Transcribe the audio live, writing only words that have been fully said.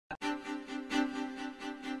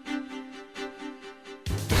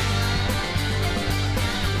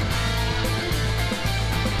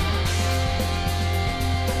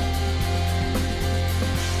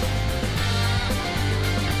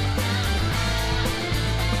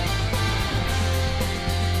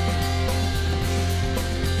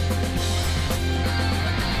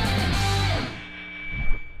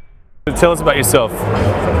tell us about yourself.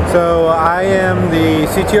 So I am the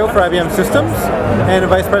CTO for IBM Systems and a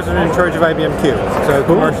vice president in charge of IBM Q. So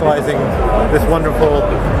commercializing this wonderful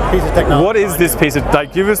piece of technology. What is this piece of,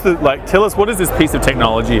 tell us what is this piece of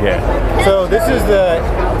technology here? So this is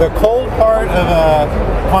the cold part of a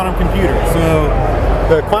quantum computer. So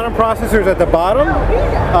the quantum processor is at the bottom,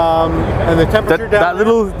 and the temperature that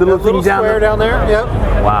little thing square down there. Yep.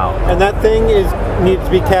 Wow. And that thing needs to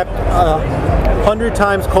be kept 100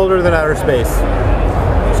 times colder than outer space.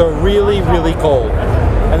 So really, really cold.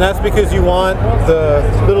 And that's because you want the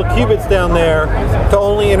little qubits down there to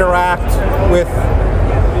only interact with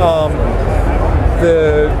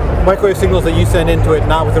the microwave signals that you send into it,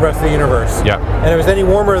 not with the rest of the universe. Yeah. And if it's any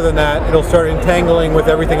warmer than that, it'll start entangling with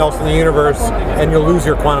everything else in the universe, and you'll lose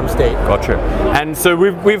your quantum state. Gotcha. And so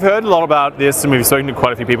we've heard a lot about this, and we've spoken to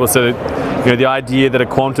quite a few people. So, the idea that a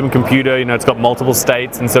quantum computer, it's got multiple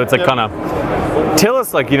states, and so it's like kind of. Tell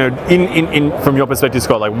us, in from your perspective,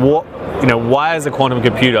 Scott, why is a quantum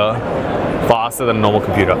computer faster than a normal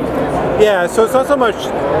computer? Yeah, so it's not so much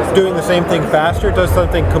doing the same thing faster; it does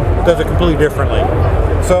it completely differently.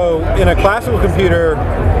 So in a classical computer,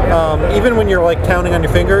 even when you're counting on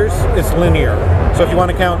your fingers, it's linear. So if you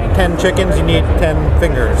want to count 10 chickens, you need 10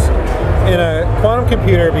 fingers. In a quantum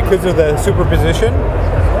computer, because of the superposition,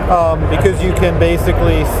 because you can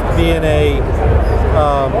basically be in a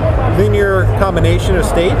linear combination of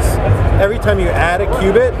states, every time you add a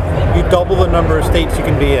qubit, you double the number of states you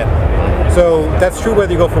can be in. So that's true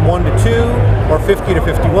whether you go from 1 to 2, or 50 to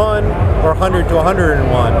 51, or 100 to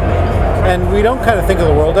 101. And we don't kind of think of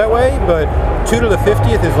the world that way, but 2 to the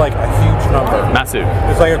 50th is like a huge number. Massive.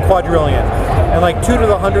 It's like a quadrillion. And 2 to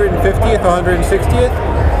the 150th, 160th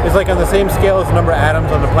is on the same scale as the number of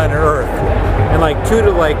atoms on the planet Earth. And 2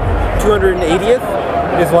 to 280th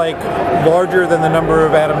is larger than the number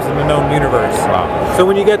of atoms in the known universe. Wow. So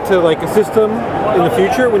when you get to a system in the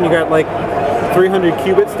future, when you got 300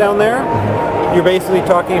 qubits down there, you're basically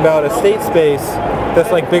talking about a state space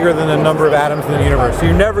that's bigger than the number of atoms in the universe. So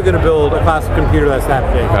you're never going to build a classical computer that's that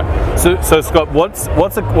big. Okay. So Scott, what's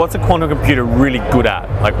a quantum computer really good at?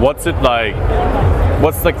 What's it like?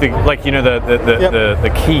 What's the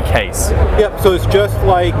key case? Yep. So it's just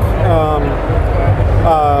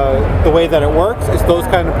the way that it works. It's those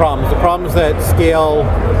kind of problems. The problems that scale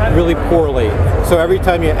really poorly. So every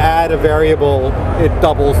time you add a variable, it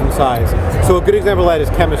doubles in size. So a good example of that is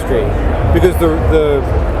chemistry, because the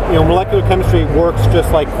molecular chemistry works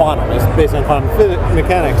just like quantum. It's based on quantum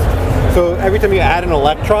mechanics. So every time you add an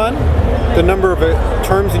electron, the number of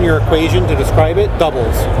terms in your equation to describe it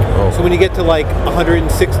doubles. Oh. So when you get to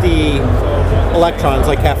 160 electrons,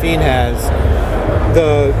 like caffeine has,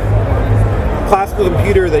 the classical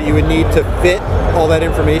computer that you would need to fit all that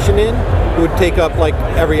information in would take up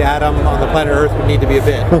every atom on the planet Earth would need to be a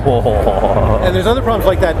bit. And there's other problems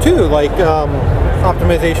like that too,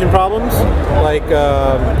 optimization problems.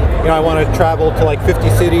 I want to travel to 50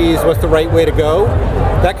 cities. What's the right way to go?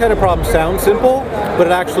 That kind of problem sounds simple, but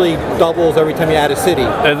it actually doubles every time you add a city.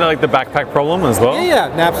 Isn't that the backpack problem as well?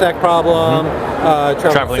 Yeah. Knapsack problem,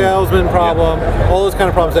 traveling salesman problem, all those kind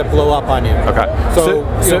of problems that blow up on you. Okay. So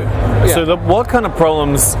what kind of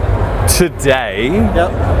problems today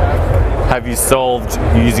have you solved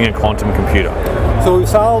using a quantum computer? So we've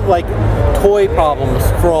solved toy problems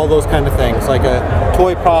for all those kind of things, like a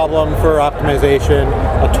toy problem for optimization,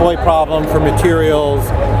 a toy problem for materials,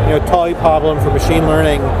 a toy problem for machine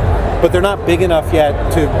learning, but they're not big enough yet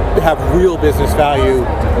to have real business value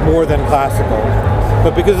more than classical.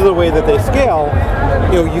 But because of the way that they scale,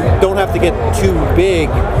 you don't have to get too big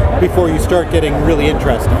before you start getting really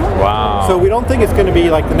interesting. Wow. So we don't think it's going to be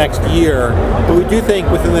the next year, but we do think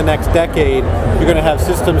within the next decade, you're going to have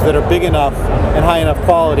systems that are big enough and high enough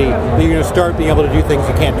quality that you're going to start being able to do things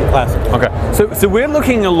you can't do classically. Okay. So we're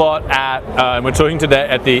looking a lot at, we're talking today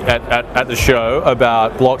at the show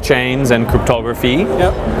about blockchains and cryptography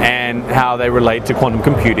and how they relate to quantum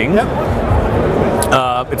computing.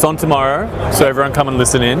 It's on tomorrow, so everyone come and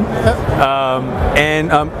listen in.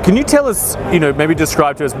 Can you tell us, maybe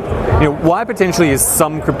describe to us, why potentially is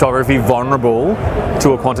some cryptography vulnerable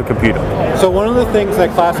to a quantum computer? So one of the things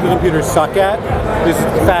that classical computers suck at is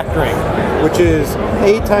factoring, which is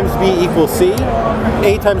A times B equals C.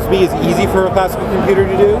 A times B is easy for a classical computer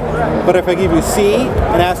to do, but if I give you C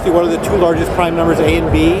and ask you what are the two largest prime numbers A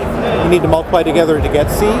and B, you need to multiply together to get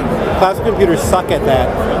C. Classical computers suck at that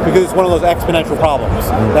because it's one of those exponential problems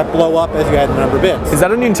that blow up as you add the number of bits. Is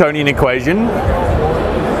that a Newtonian equation?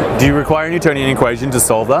 Do you require a Newtonian equation to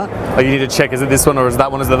solve that? Like you need to check, is it this one or is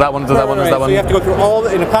that one, is it that one, is it that one, is that one? So you have to go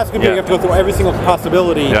through in a classical computer, you have to go through every single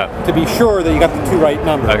possibility to be sure that you got the two right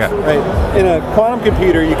numbers. Right? In a quantum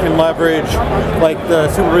computer, you can leverage like the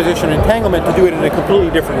superposition entanglement to do it in a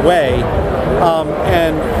completely different way.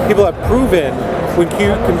 And people have proven when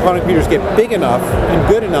quantum computers get big enough and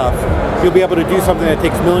good enough, you'll be able to do something that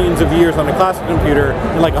takes millions of years on a classical computer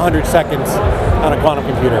in like 100 seconds on a quantum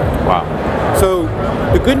computer. Wow. So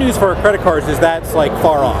the good news for our credit cards is that's like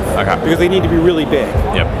far off because they need to be really big.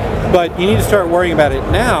 Yep. But you need to start worrying about it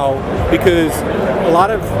now because a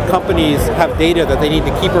lot of companies have data that they need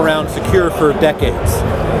to keep around secure for decades.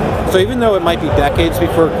 So even though it might be decades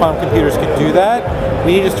before quantum computers can do that,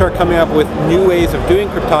 we need to start coming up with new ways of doing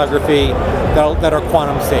cryptography that are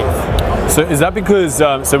quantum safe. So is that because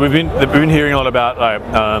so we've been hearing a lot about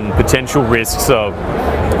potential risks of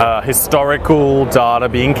historical data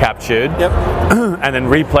being captured and then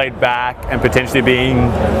replayed back and potentially being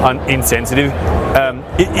insensitive.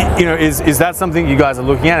 You know, is that something you guys are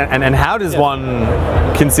looking at, and how does one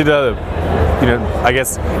consider? You know, I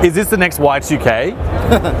guess, is this the next Y2K?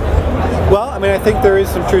 Well, I mean, I think there is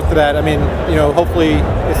some truth to that. I mean, you know, hopefully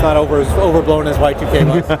it's not as overblown as Y2K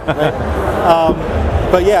was. Right?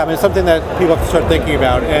 But yeah, I mean, it's something that people have to start thinking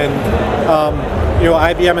about. And, you know,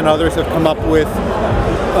 IBM and others have come up with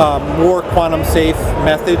more quantum safe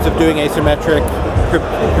methods of doing asymmetric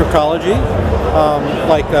cryptology.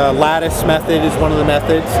 Like lattice method is one of the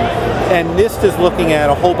methods. And NIST is looking at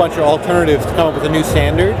a whole bunch of alternatives to come up with a new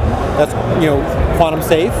standard that's, you know, quantum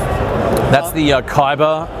safe. That's the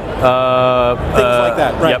Kyber. Things like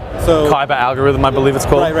that, right? Yep. So Kyber algorithm, I believe it's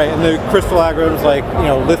called. Right. And the crystal algorithms, like, you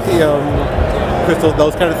know, lithium, crystal,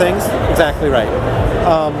 those kind of things. Exactly right.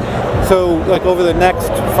 So, like over the next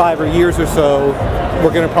 5 years or so,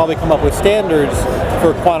 we're going to probably come up with standards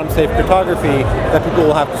for quantum safe cryptography that people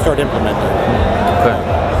will have to start implementing.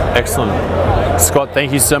 Okay. Excellent. Scott,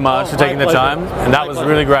 thank you so much for taking the time, and that was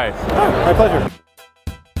really great. Oh, my pleasure.